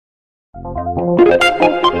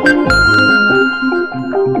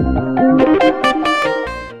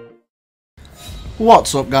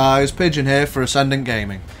What's up guys, Pigeon here for Ascendant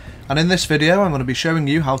Gaming, and in this video I'm going to be showing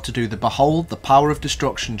you how to do the Behold the Power of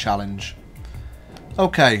Destruction challenge.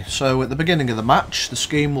 Okay, so at the beginning of the match the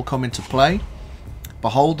scheme will come into play.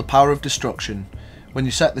 Behold the Power of Destruction. When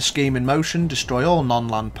you set the scheme in motion, destroy all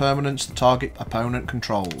non-land permanents the target opponent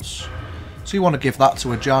controls. So you want to give that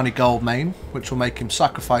to a Ajani Goldmane, which will make him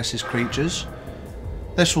sacrifice his creatures.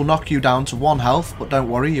 This will knock you down to 1 health, but don't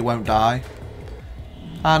worry, you won't die.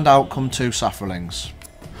 And out come 2 Saffrelings.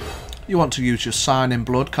 You want to use your Sign in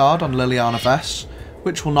Blood card on Liliana Vess,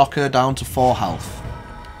 which will knock her down to 4 health.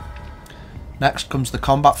 Next comes the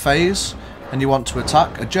combat phase, and you want to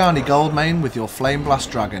attack a Ajani Goldmane with your Flame Blast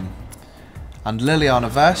Dragon, and Liliana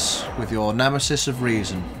Vess with your Nemesis of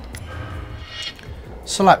Reason.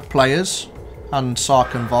 Select players, and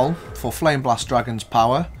Sarkhan Vol for Flame Blast Dragon's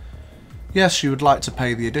power. Yes, you would like to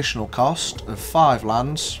pay the additional cost of 5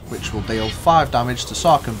 lands, which will deal 5 damage to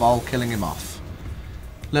Sarkhan Vol, killing him off.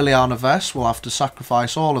 Liliana Vess will have to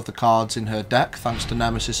sacrifice all of the cards in her deck thanks to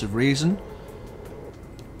Nemesis of Reason.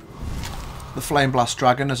 The Flame Blast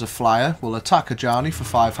Dragon as a flyer will attack Ajani for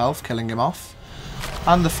 5 health, killing him off.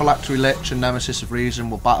 And the Phylactery Lich and Nemesis of Reason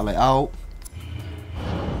will battle it out.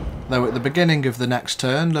 Though at the beginning of the next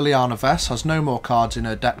turn, Liliana Vess has no more cards in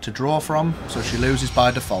her deck to draw from, so she loses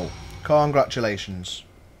by default. Congratulations.